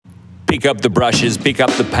Pick up the brushes, pick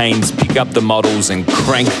up the paints, pick up the models, and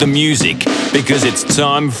crank the music, because it's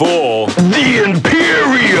time for The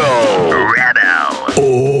Imperial Rebel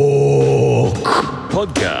Orc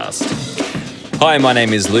Podcast. Hi, my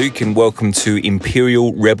name is Luke, and welcome to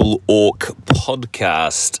Imperial Rebel Orc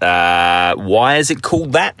Podcast. Why is it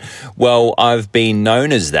called that? Well, I've been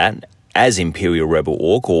known as that, as Imperial Rebel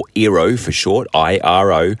Orc, or IRO for short,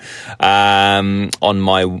 IRO, on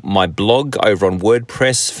my blog over on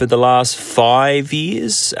WordPress for the last 5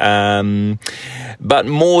 years. But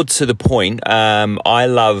more to the point, I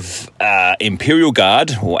love Imperial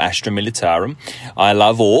Guard, or Astra Militarum. I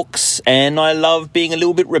love orcs, and I love being a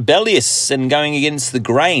little bit rebellious and going against the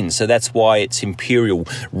grain. So that's why it's Imperial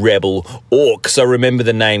Rebel Orc. So remember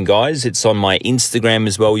the name, guys. It's on my Instagram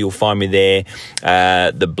as well. You'll find me there.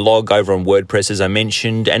 The blog over on WordPress, as I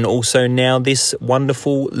mentioned, and also now this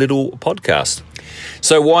wonderful little podcast.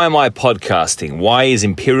 So why am I podcasting? Why is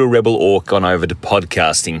Imperial Rebel Orc gone over to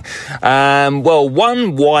podcasting? Well,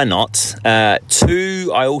 one, why not?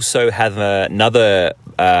 Two, I also have another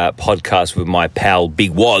podcast with my pal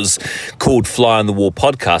Big Woz called Fly on the Wall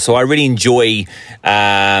Podcast. So I really enjoy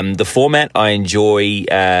the format. I enjoy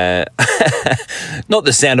not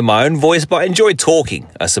the sound of my own voice, but I enjoy talking,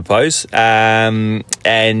 I suppose.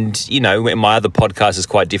 And, you know, my other podcast is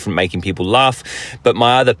quite different, making people laugh. But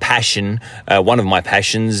my other passion, one of my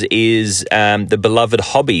passions is the beloved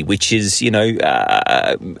hobby, which is, you know,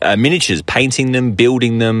 miniatures, painting them,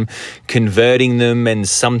 building them, converting them, and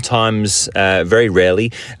sometimes, very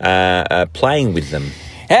rarely, playing with them.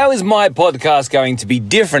 How is my podcast going to be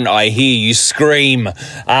different? I hear you scream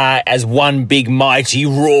as one big mighty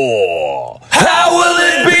roar. How will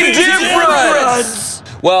it be different?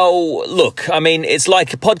 Well, look, I mean, it's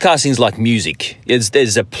like podcasting is like music.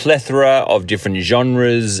 There's a plethora of different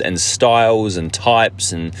genres and styles and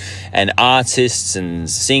types and artists and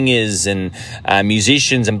singers and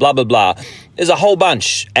musicians and blah, blah, blah. There's a whole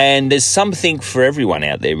bunch, and there's something for everyone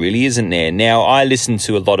out there, really, isn't there? Now, I listen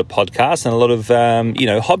to a lot of podcasts and a lot of,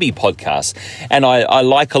 hobby podcasts, and I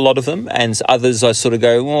like a lot of them, and others I sort of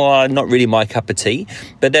go, well, not really my cup of tea,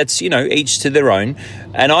 but that's, each to their own.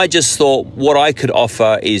 And I just thought what I could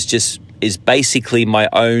offer is basically my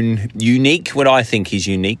own unique, what I think is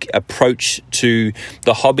unique approach to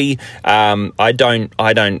the hobby. I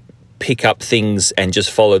don't pick up things and just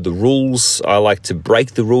follow the rules. I like to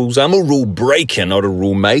break the rules. I'm a rule breaker, not a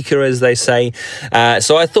rule maker, as they say.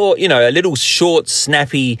 So I thought, a little short,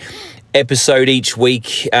 snappy episode each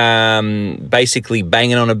week, basically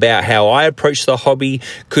banging on about how I approach the hobby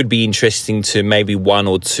could be interesting to maybe 1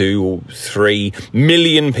 or 2 or 3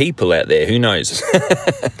 million people out there. Who knows?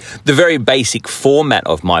 The very basic format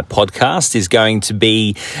of my podcast is going to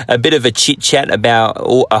be a bit of a chit chat about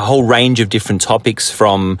a whole range of different topics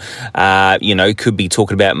from, could be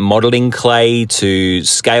talking about modeling clay to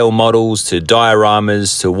scale models to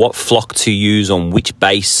dioramas to what flock to use on which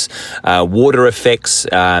base, water effects,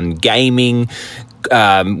 gaming,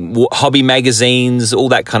 hobby magazines, all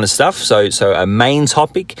that kind of stuff. So a main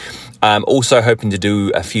topic. Also hoping to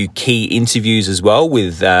do a few key interviews as well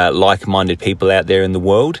with like-minded people out there in the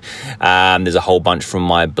world. There's a whole bunch from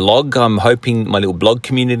my blog. My little blog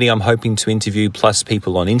community, I'm hoping to interview, plus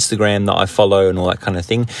people on Instagram that I follow and all that kind of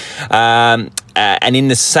thing. And in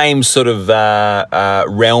the same sort of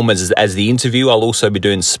realm as the interview, I'll also be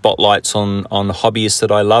doing spotlights on hobbyists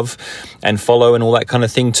that I love and follow and all that kind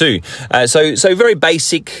of thing too. So very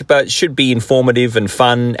basic, but should be informative and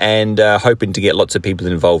fun, and hoping to get lots of people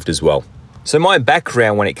involved as well. So my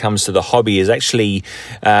background when it comes to the hobby is actually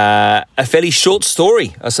a fairly short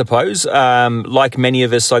story, I suppose. Like many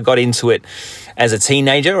of us, I got into it as a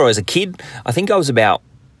teenager or as a kid. I think I was about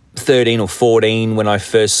 13 or 14 when I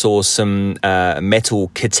first saw some metal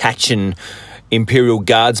Catachan Imperial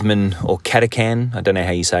Guardsman, or Katakan, I don't know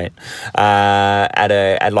how you say it,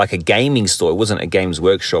 at like a gaming store. It wasn't a Games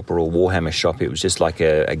Workshop or a Warhammer shop. It was just like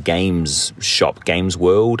a games shop, Games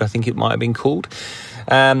World, I think it might have been called.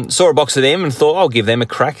 Saw a box of them and thought I'll give them a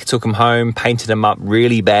crack. Took them home, painted them up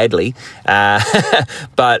really badly.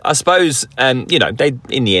 But I suppose, they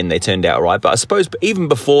in the end they turned out all right. But I suppose even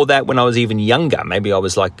before that, when I was even younger, maybe I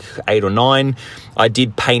was like 8 or 9, I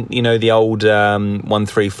did paint, the old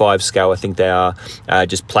 135 scale. I think they are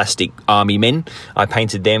just plastic army men. I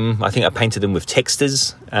painted them. I think I painted them with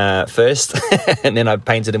textures first, and then I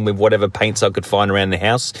painted them with whatever paints I could find around the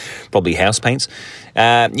house, probably house paints.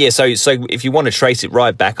 So if you want to trace it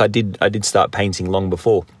right back, I did start painting long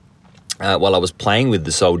before. while I was playing with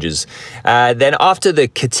the soldiers. Then after the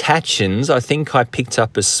Catachans, I think I picked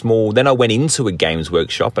up then I went into a games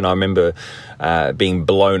workshop, and I remember being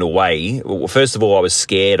blown away. Well, first of all, I was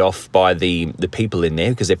scared off by the people in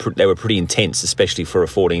there because they were pretty intense, especially for a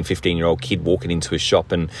 14, 15-year-old kid walking into a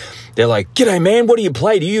shop, and they're like, "G'day, man, what do you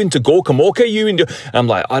play? Are you into Gorka Morka? And I'm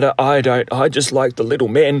like, I just like the little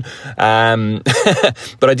men.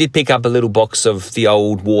 But I did pick up a little box of the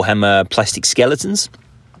old Warhammer plastic skeletons.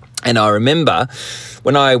 And I remember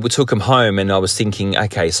when I took them home, and I was thinking,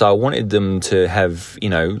 okay, so I wanted them to have,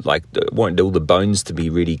 wanted all the bones to be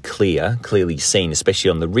really clearly seen,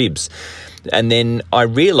 especially on the ribs. And then I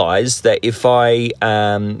realised that if I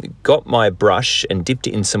got my brush and dipped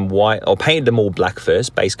it in some white, or painted them all black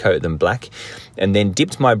first, base coated them black, and then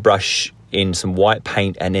dipped my brush in some white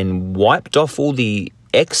paint and then wiped off all the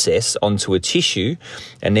excess onto a tissue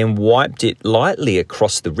and then wiped it lightly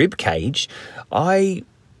across the rib cage, I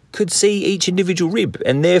could see each individual rib,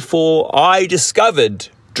 and therefore I discovered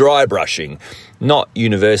dry brushing. Not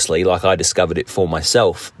universally, like I discovered it for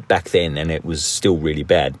myself back then, and it was still really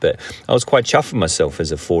bad, but I was quite chuffed with myself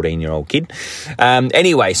as a 14-year-old kid.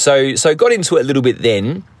 Anyway, so got into it a little bit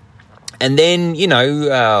then, and then,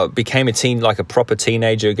 became a proper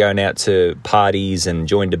teenager, going out to parties and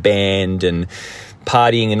joined a band and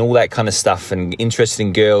partying and all that kind of stuff, and interested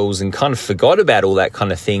in girls, and kind of forgot about all that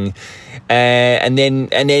kind of thing. And then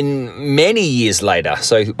many years later,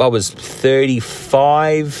 so I was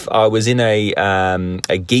 35, I was in a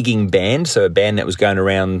gigging band, so a band that was going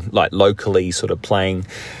around like locally sort of playing.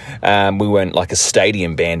 We weren't like a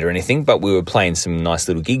stadium band or anything, but we were playing some nice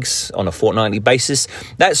little gigs on a fortnightly basis.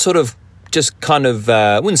 That sort of just kind of,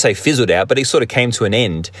 I wouldn't say fizzled out, but it sort of came to an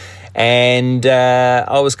end. And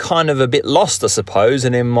I was kind of a bit lost, I suppose.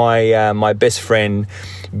 And then my best friend,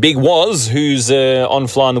 Big Woz, who's on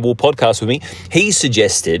Fly on the Wall podcast with me, he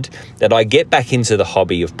suggested that I get back into the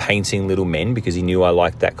hobby of painting little men because he knew I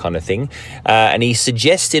liked that kind of thing. And he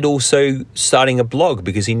suggested also starting a blog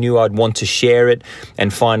because he knew I'd want to share it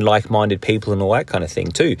and find like-minded people and all that kind of thing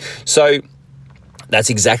too. So that's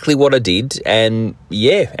exactly what I did, and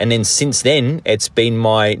then since then, it's been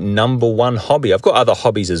my number one hobby. I've got other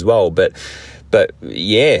hobbies as well, but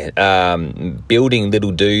building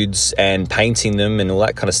little dudes and painting them and all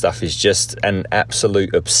that kind of stuff is just an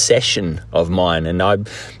absolute obsession of mine. And I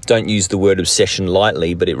don't use the word obsession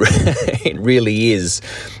lightly, but it really is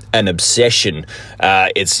an obsession.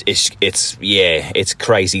 It's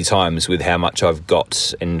crazy times with how much I've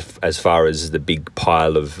got, and as far as the big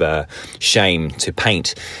pile of shame to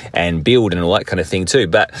paint and build and all that kind of thing too.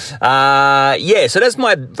 But so that's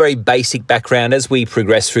my very basic background. As we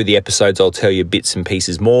progress through the episodes, I'll tell you bits and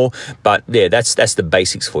pieces more. But yeah, that's the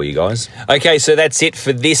basics for you guys. Okay, so that's it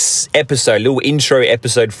for this episode. Little intro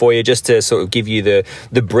episode for you, just to sort of give you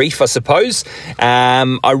the brief, I suppose.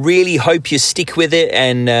 I really hope you stick with it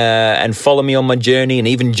and follow me on my journey, and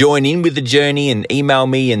even join in with the journey, and email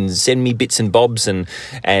me and send me bits and bobs, and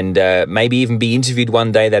maybe even be interviewed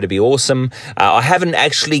one day. That'd be awesome. I haven't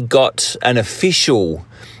actually got an official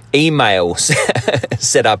email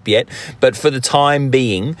set up yet, but for the time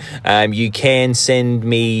being, you can send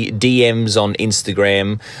me DMs on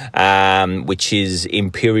Instagram, which is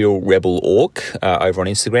Imperial Rebel Orc over on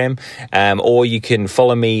Instagram, or you can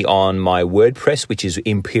follow me on my WordPress, which is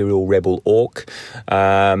Imperial Rebel Orc,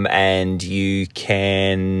 and you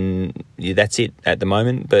can, that's it at the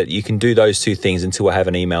moment, but you can do those two things until I have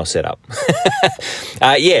an email set up.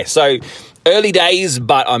 So early days,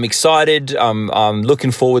 but I'm excited. I'm looking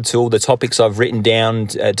forward to all the topics I've written down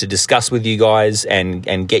to discuss with you guys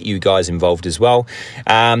and get you guys involved as well.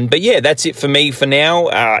 But yeah, that's it for me for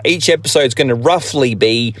now. Each episode is going to roughly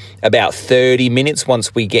be about 30 minutes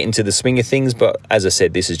once we get into the swing of things. But as I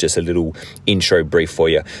said, this is just a little intro brief for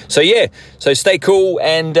you. So stay cool,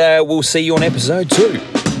 and we'll see you on episode 2.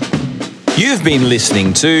 You've been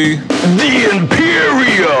listening to The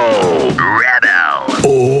Imperial Rebel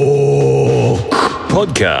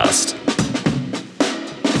podcast.